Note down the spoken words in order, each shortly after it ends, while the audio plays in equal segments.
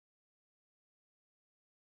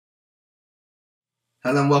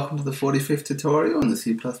Hello and welcome to the 45th tutorial in the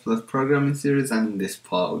C++ programming series, and in this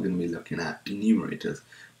part we're going to be looking at enumerators.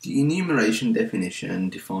 The enumeration definition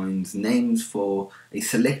defines names for a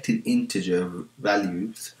selected integer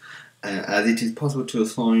values as it is possible to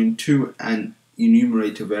assign to an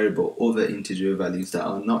enumerator variable other integer values that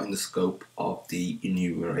are not in the scope of the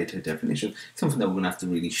enumerator definition. Something that we're going to have to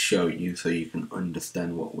really show you so you can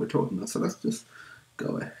understand what we're talking about. So let's just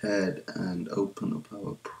go ahead and open up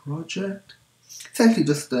our project. It's actually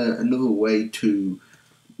just another way to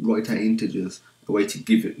write out integers, a way to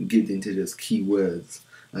give the integers keywords,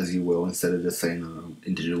 as you will, instead of just saying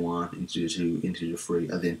integer 1, integer 2, integer 3,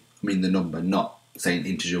 I mean the number, not saying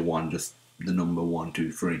integer 1, just the number 1,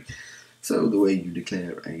 2, 3. So the way you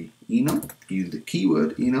declare a enum, use the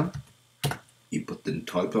keyword enum, you put the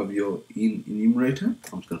type of your enumerator.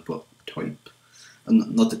 I'm just going to put type,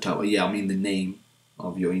 not the type, I mean the name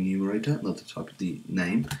of your enumerator, not the type of the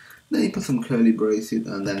name. Then you put some curly braces,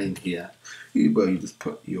 and then in here you just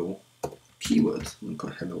put your keywords. We've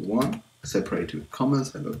got hello 1, separated with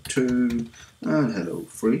commas, hello 2, and hello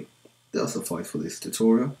 3. They'll suffice for this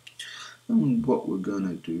tutorial. And what we're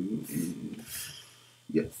gonna do is,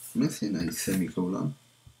 missing a semicolon.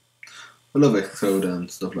 I love Xcode and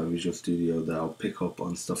stuff like Visual Studio that'll pick up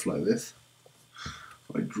on stuff like this.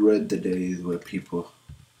 I dread the days where people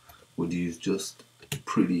would use just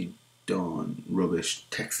pretty darn rubbish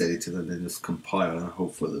text editors and then just compile and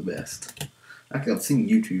hope for the best. Actually, I've seen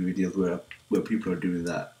YouTube videos where people are doing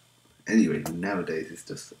that. Anyway, nowadays it's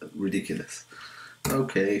just ridiculous.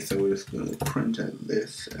 Okay, so we're just going to print out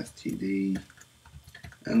this std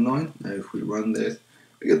line. Now if we run this,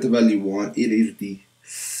 we get the value 1. It is the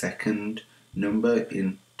second number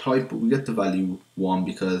in type, but we get the value 1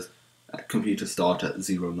 because computers start at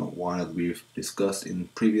 0, not 1, as we've discussed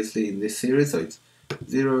previously in this series. So it's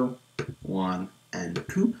 0, 1, and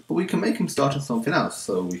 2, but we can make him start at something else.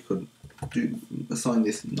 So we could assign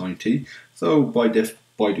this 90. So by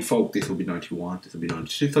default, this will be 91, this will be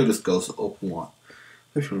 92. So it just goes up 1.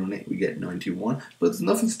 If we run it, we get 91. But there's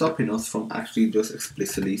nothing stopping us from actually just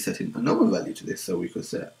explicitly setting another value to this. So we could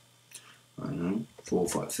set, I don't know,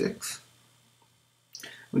 456.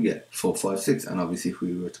 We get 456, and obviously if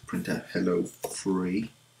we were to print out hello 3,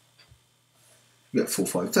 we get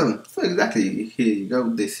 457. So exactly, here you go.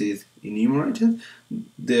 This is enumerated.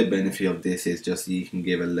 The benefit of this is just you can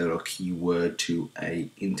give a little keyword to a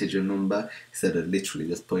integer number instead of literally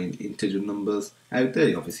just putting integer numbers out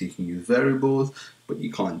there. Obviously you can use variables, but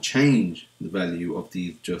you can't change the value of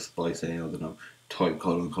these just by saying, I don't know, type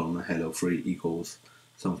colon hello 3 equals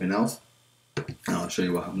something else. And I'll show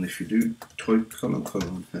you what happens if you do type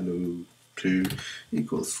colon hello 2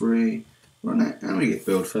 equals 3. Run it, and we get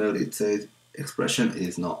build failed. It says expression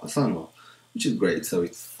is not assignable, which is great, so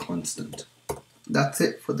it's constant. That's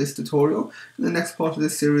it for this tutorial. In the next part of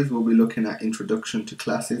this series, we'll be looking at introduction to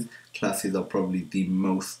classes. Classes are probably the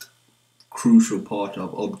most crucial part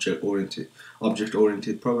of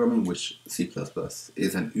object-oriented programming, which C++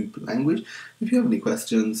 is an OOP language. If you have any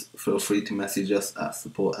questions, feel free to message us at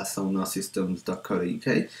support@sonarsystems.co.uk.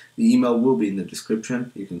 The email will be in the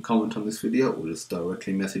description. You can comment on this video or just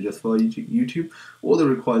directly message us via YouTube. All the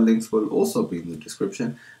required links will also be in the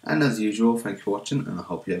description. And as usual, thank you for watching, and I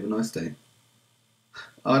hope you have a nice day.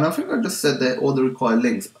 And I think I just said that all the required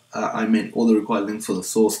links, I meant all the required links for the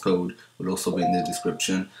source code will also be in the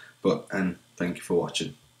description. And thank you for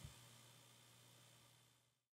watching.